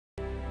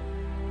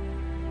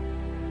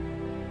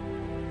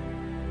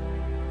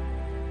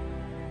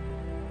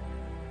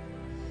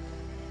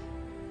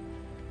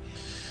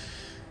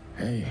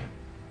Hey.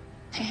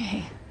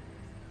 Hey.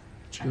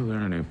 Did you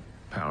learn a new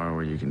power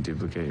where you can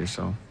duplicate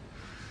yourself?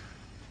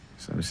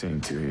 So I'm seeing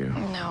two of you.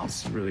 No.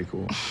 It's really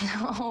cool.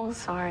 No,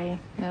 sorry.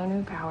 No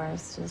new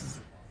powers. Just,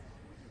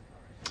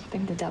 I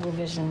think the double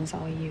vision's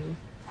all you.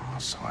 Oh,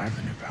 so I have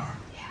a new power.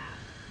 Yeah.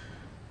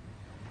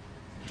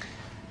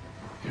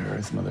 Your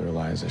Earth Mother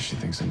Eliza, she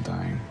thinks I'm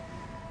dying.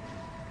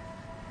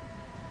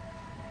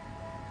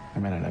 I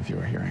may not have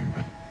your hearing,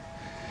 but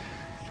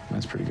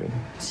that's pretty good.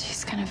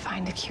 She's gonna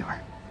find a cure.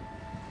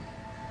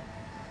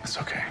 It's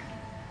okay.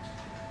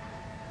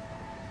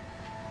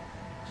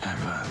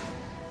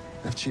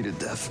 I've cheated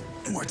death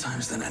more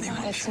times than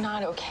anyone. It's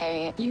not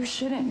okay. You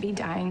shouldn't be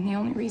dying. The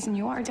only reason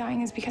you are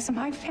dying is because of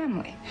my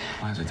family.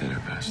 Eliza did her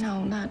best.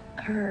 No, not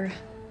her.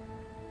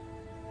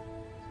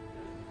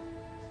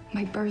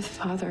 My birth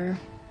father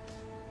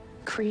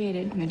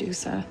created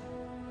Medusa.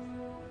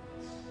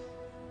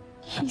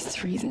 He's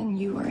the reason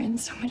you are in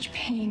so much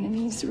pain, and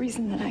he's the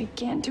reason that I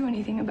can't do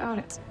anything about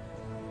it.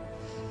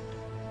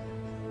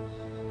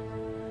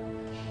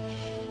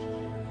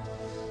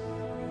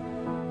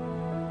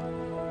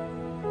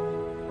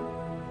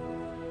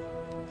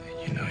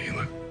 You know, you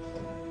look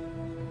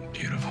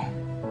beautiful.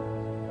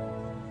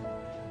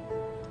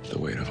 The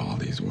weight of all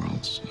these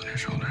worlds on your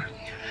shoulders.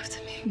 You have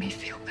to make me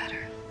feel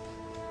better.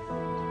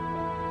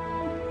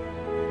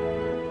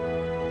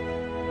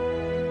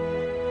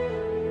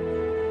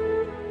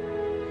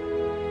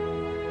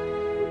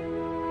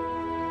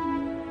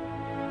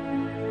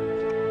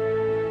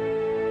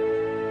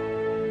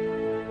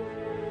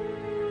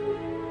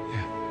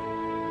 Yeah.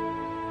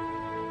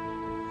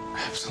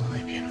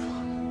 Absolutely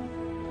beautiful.